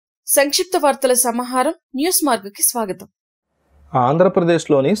సంక్షిప్త వార్తల సమాహారం న్యూస్మార్గ్ కి స్వాగతం.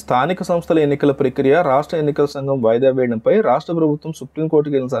 ఆంధ్రప్రదేశ్లోని స్థానిక సంస్థల ఎన్నికల ప్రక్రియ రాష్ట్ర ఎన్నికల సంఘం వాయిదా వేయడంపై రాష్ట్ర ప్రభుత్వం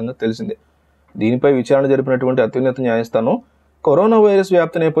సుప్రీంకోర్టుకు వెళ్ళిన సంగతి తెలిసిందే. దీనిపై విచారణ జరిపినటువంటి అత్యున్నత న్యాయస్థానం కరోనా వైరస్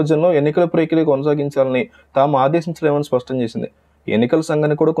వ్యాప్తి నేపథ్యంలో ఎన్నికల ప్రక్రియ కొనసాగించాలని తాము ఆదేశించలేమని స్పష్టం చేసింది. ఎన్నికల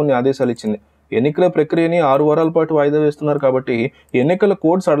సంఘానికి కూడా కొన్ని ఆదేశాలు ఇచ్చింది. ఎన్నికల ప్రక్రియని 6 వారాల పాటు వాయిదా వేస్తున్నారు కాబట్టి ఎన్నికల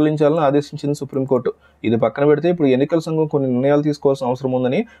కోడ్ సడలించాలని ఆదేశించింది సుప్రీంకోర్టు. ఇది పక్కన పెడితే ఇప్పుడు ఎన్నికల సంఘం కొన్ని నిర్ణయాలు తీసుకోవాల్సిన అవసరం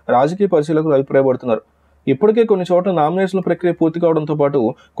ఉందని రాజకీయ పరిశీలకులు అభిప్రాయపడుతున్నారు. ఇప్పటికే కొన్ని చోట్ల నామినేషన్ల ప్రక్రియ పూర్తి కావడంతో పాటు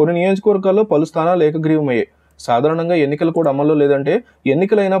కొన్ని నియోజకవర్గాల్లో పలు స్థానాలు ఏకగ్రీవమయ్యాయి. సాధారణంగా ఎన్నికలు కూడా అమల్లో లేదంటే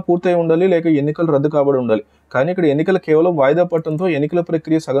ఎన్నికలైనా పూర్తయి ఉండాలి, లేక ఎన్నికలు రద్దు కాబడి ఉండాలి. కానీ ఇక్కడ ఎన్నికలు కేవలం వాయిదా పట్టడంతో ఎన్నికల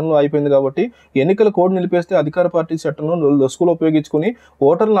ప్రక్రియ సగంలో అయిపోయింది కాబట్టి ఎన్నికల కోడ్ నిలిపేస్తే అధికార పార్టీ చట్టంలో లొసుగులు ఉపయోగించుకుని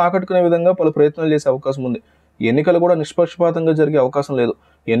ఓటర్లను ఆకట్టుకునే విధంగా పలు ప్రయత్నాలు చేసే అవకాశం ఉంది. ఎన్నికలు కూడా నిష్పక్షపాతంగా జరిగే అవకాశం లేదు.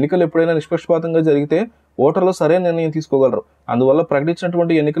 ఎన్నికలు ఎప్పుడైనా నిష్పక్షపాతంగా జరిగితే ఓటర్లు సరైన నిర్ణయం తీసుకోగలరు. అందువల్ల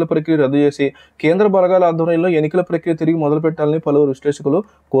ప్రకటించినటువంటి ఎన్నికల ప్రక్రియ రద్దు చేసి కేంద్ర బలగాల ఆధ్వర్యంలో ఎన్నికల ప్రక్రియ తిరిగి మొదలుపెట్టాలని పలువురు విశ్లేషకులు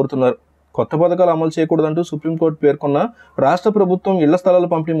కోరుతున్నారు. కొత్త పథకాలు అమలు చేయకూడదంటూ సుప్రీంకోర్టు పేర్కొన్న రాష్ట్ర ప్రభుత్వం ఇళ్ల స్థలాల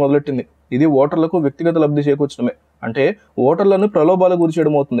పంపిణీ మొదలెట్టింది. ఇది ఓటర్లకు వ్యక్తిగత లబ్ధి చేకూర్చడమే, అంటే ఓటర్లను ప్రలోభాలకు గురి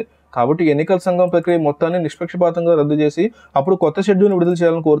చేయడం అవుతుంది. కాబట్టి ఎన్నికల సంఘం ప్రక్రియ మొత్తాన్ని నిష్పక్షపాతంగా రద్దు చేసి అప్పుడు కొత్త షెడ్యూల్ను విడుదల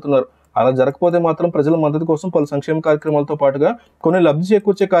చేయాలని కోరుతున్నారు. అలా జరగకపోతే మాత్రం ప్రజల మద్దతు కోసం పలు సంక్షేమ కార్యక్రమాలతో పాటుగా కొన్ని లబ్ధి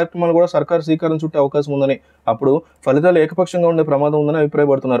చేకూర్చే కార్యక్రమాలు కూడా సర్కారు శ్రీకారం చుట్టే అవకాశం ఉందని, అప్పుడు ఫలితాలు ఏకపక్షంగా ఉండే ప్రమాదం ఉందని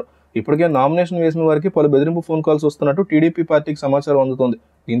అభిప్రాయపడుతున్నారు. ఇప్పటికే నామినేషన్ వేసిన వారికి పలు బెదిరింపు ఫోన్ కాల్స్ వస్తున్నట్టు టీడీపీ పార్టీకి సమాచారం అందుతోంది.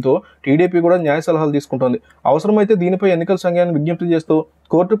 దీంతో టీడీపీ కూడా న్యాయ సలహాలు తీసుకుంటోంది. అవసరమైతే దీనిపై ఎన్నికల సంఘాన్ని విజ్ఞప్తి చేస్తూ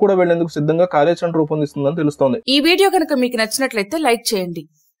కోర్టు కూడా వెళ్లేందుకు సిద్ధంగా కార్యాచరణ రూపొందిస్తుందని తెలుస్తోంది. ఈ వీడియో కనుక మీకు నచ్చినట్లయితే లైక్ చేయండి,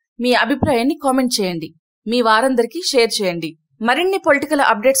 మీ అభిప్రాయాన్ని కామెంట్ చేయండి, మీ వారందరికీ షేర్ చేయండి. మరిన్ని పొలిటికల్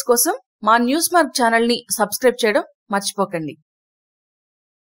అప్డేట్స్ కోసం మా న్యూస్మార్గ్ ఛానల్ ని సబ్స్క్రైబ్ చేయడం మర్చిపోకండి.